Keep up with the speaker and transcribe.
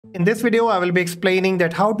In this video, I will be explaining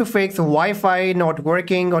that how to fix Wi-Fi not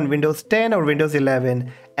working on Windows 10 or Windows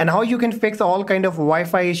 11 and how you can fix all kind of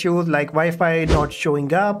Wi-Fi issues like Wi-Fi not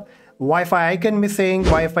showing up, Wi-Fi icon missing,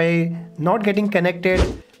 Wi-Fi not getting connected,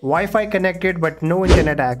 Wi-Fi connected but no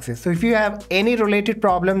internet access. So if you have any related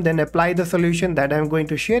problem, then apply the solution that I'm going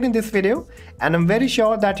to share in this video, and I'm very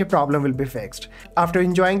sure that your problem will be fixed. After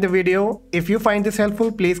enjoying the video, if you find this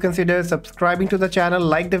helpful, please consider subscribing to the channel,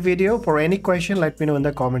 like the video. For any question, let me know in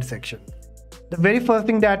the comment section. The very first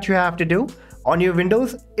thing that you have to do, on your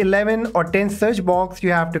Windows 11 or 10 search box,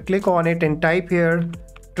 you have to click on it and type here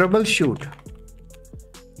troubleshoot.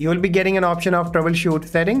 You will be getting an option of troubleshoot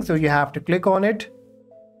settings, so you have to click on it.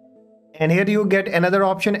 And here you get another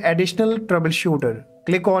option, additional troubleshooter.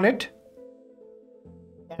 Click on it.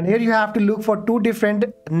 And here you have to look for two different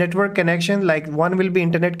network connections, like one will be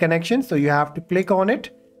internet connection. So you have to click on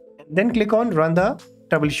it and then click on run the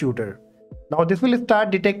troubleshooter. Now this will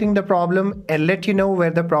start detecting the problem and let you know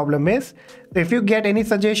where the problem is. So if you get any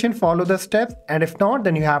suggestion, follow the steps, and if not,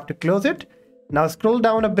 then you have to close it. Now scroll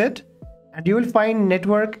down a bit and you will find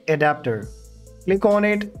network adapter. Click on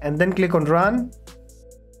it and then click on run.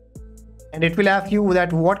 And it will ask you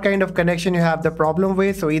that what kind of connection you have the problem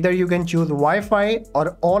with. So either you can choose Wi-Fi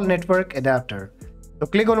or all network adapter. So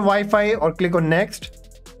click on Wi-Fi or click on next.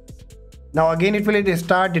 Now again it will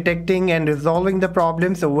start detecting and resolving the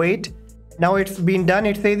problem. So wait. Now it's been done.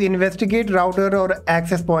 It says investigate router or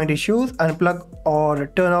access point issues, unplug or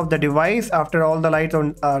turn off the device after all the lights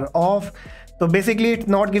are off. So basically it's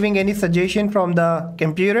not giving any suggestion from the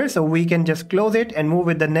computer. So we can just close it and move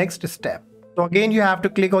with the next step. So again, you have to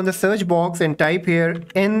click on the search box and type here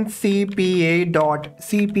ncpa.cpl.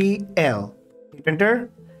 Hit enter.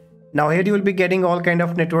 Now here you will be getting all kind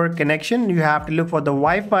of network connection. You have to look for the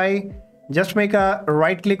Wi-Fi. Just make a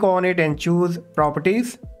right click on it and choose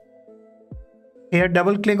properties. Here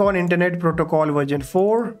double click on Internet Protocol version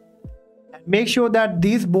 4. And make sure that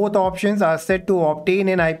these both options are set to obtain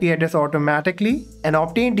an IP address automatically and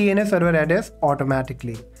obtain DNS server address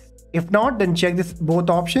automatically. If not, then check this both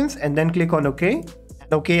options and then click on OK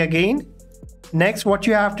and OK again. Next, what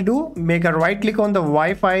you have to do, make a right click on the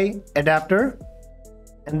Wi-Fi adapter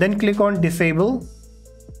and then click on disable.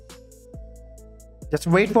 Just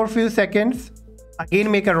wait for a few seconds. Again,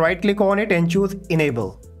 make a right click on it and choose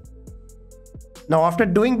enable. Now after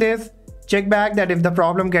doing this, check back that if the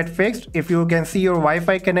problem gets fixed, if you can see your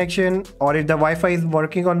Wi-Fi connection or if the Wi-Fi is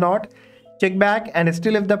working or not. Check back, and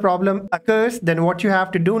still if the problem occurs, then what you have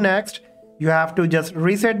to do next, you have to just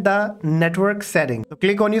reset the network setting. So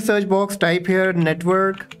click on your search box, type here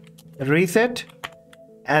network reset,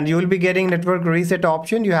 and you will be getting network reset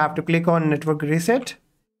option. You have to click on network reset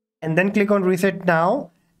and then click on reset now.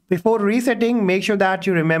 Before resetting, make sure that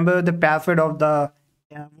you remember the password of the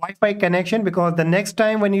Wi-Fi connection, because the next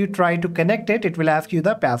time when you try to connect it, it will ask you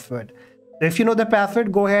the password. If you know the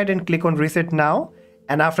password, go ahead and click on reset now.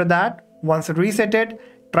 And after that, once resetted,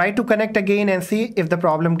 try to connect again and see if the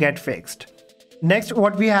problem gets fixed. Next,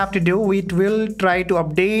 what we have to do, we will try to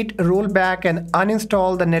update, roll back and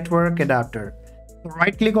uninstall the network adapter. So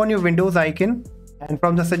right click on your Windows icon and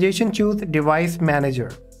from the suggestion choose device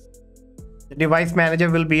manager. The device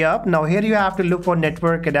manager will be up. Now here you have to look for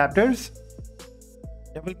network adapters.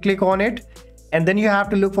 Double click on it and then you have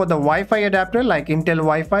to look for the Wi-Fi adapter like Intel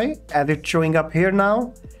Wi-Fi as it's showing up here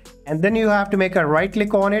now. And then you have to make a right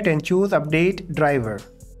click on it and choose update driver.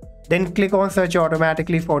 Then click on search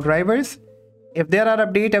automatically for drivers. If there are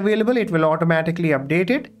updates available, it will automatically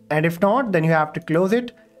update it. And if not, then you have to close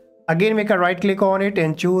it. Again, make a right click on it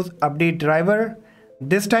and choose update driver.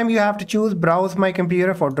 This time you have to choose browse my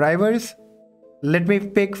computer for drivers. Let me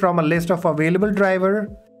pick from a list of available driver.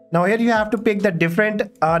 Now here you have to pick the different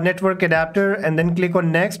network adapter and then click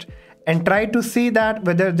on next and try to see that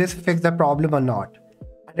whether this fixes the problem or not.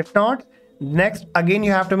 And if not, next again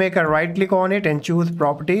you have to make a right click on it and choose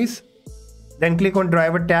properties. Then click on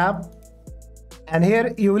driver tab. And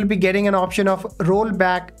here you will be getting an option of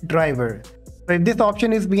rollback driver. So if this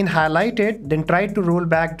option is being highlighted, then try to roll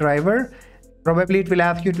back driver. Probably it will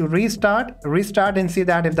ask you to restart and see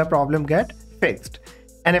that if the problem get fixed.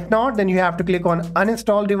 And if not, then you have to click on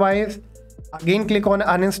uninstall device. Again click on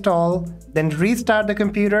uninstall, then restart the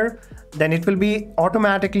computer. Then it will be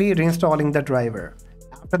automatically reinstalling the driver.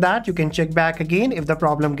 After that, you can check back again if the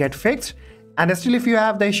problem gets fixed. And still if you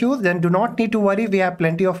have the issues, then do not need to worry, we have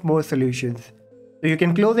plenty of more solutions. So you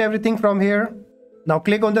can close everything from here. Now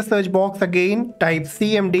click on the search box again, type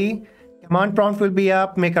CMD. Command prompt will be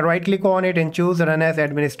up, make a right click on it and choose run as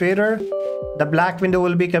administrator. The black window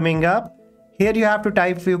will be coming up. Here you have to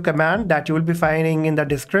type few commands that you will be finding in the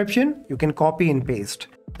description. You can copy and paste.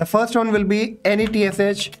 The first one will be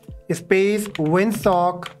netsh space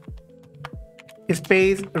winsock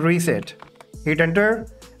space reset. Hit enter.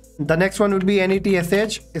 The next one would be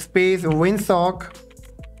netsh space winsock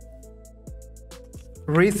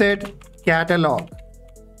reset catalog.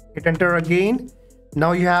 Hit enter again.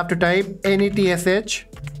 Now you have to type netsh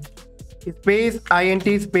space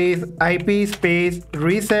int space ip space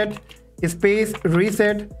reset space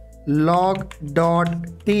reset log.txt.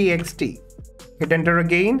 Hit enter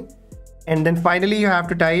again. And then finally you have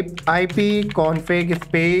to type ipconfig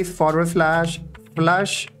space /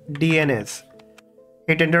 flush DNS.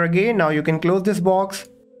 Hit enter again. Now you can close this box.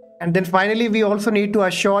 And then finally we also need to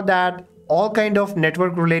assure that all kind of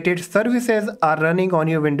network related services are running on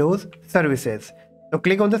your Windows services. So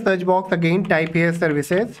click on the search box again, type here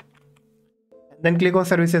services, and then click on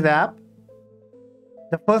services app.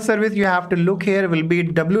 The first service you have to look here will be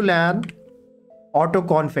WLAN auto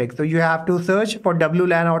config. So you have to search for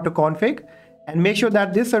WLAN auto config and make sure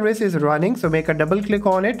that this service is running. So make a double click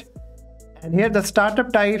on it, and here the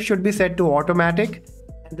startup type should be set to automatic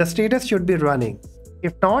and the status should be running.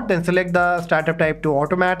 If not, then select the startup type to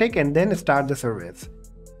automatic and then start the service.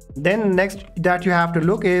 Then next that you have to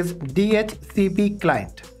look is DHCP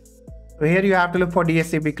client. So here you have to look for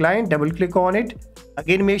DHCP client, double click on it.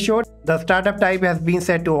 Again, make sure the startup type has been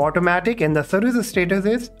set to automatic and the service status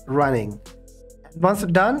is running. And once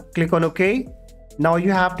done, click on OK. Now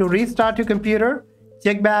you have to restart your computer,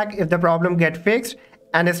 check back if the problem get fixed,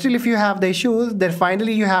 and still if you have the issues, then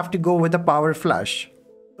finally you have to go with the power flush.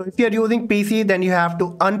 So if you're using PC, then you have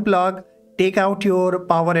to unplug, take out your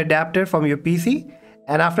power adapter from your PC,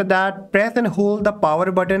 and after that press and hold the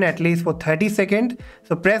power button at least for 30 seconds.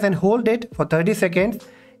 So press and hold it for 30 seconds,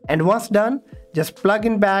 and once done, just plug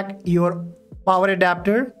in back your power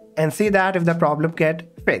adapter and see that if the problem get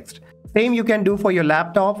fixed. Same you can do for your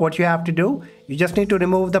laptop. What you have to do, you just need to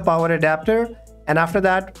remove the power adapter, and after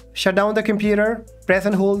that shut down the computer, press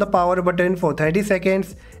and hold the power button for 30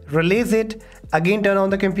 seconds, release it, again turn on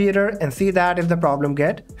the computer and see that if the problem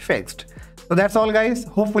get fixed. So that's all guys.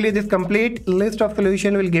 Hopefully this complete list of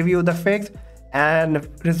solution will give you the fix and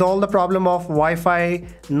resolve the problem of Wi-Fi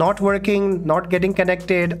not working, not getting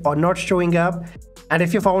connected or not showing up. And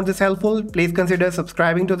if you found this helpful, please consider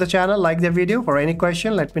subscribing to the channel, like the video. For any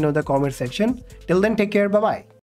question, let me know in the comment section. Till then, take care. Bye bye.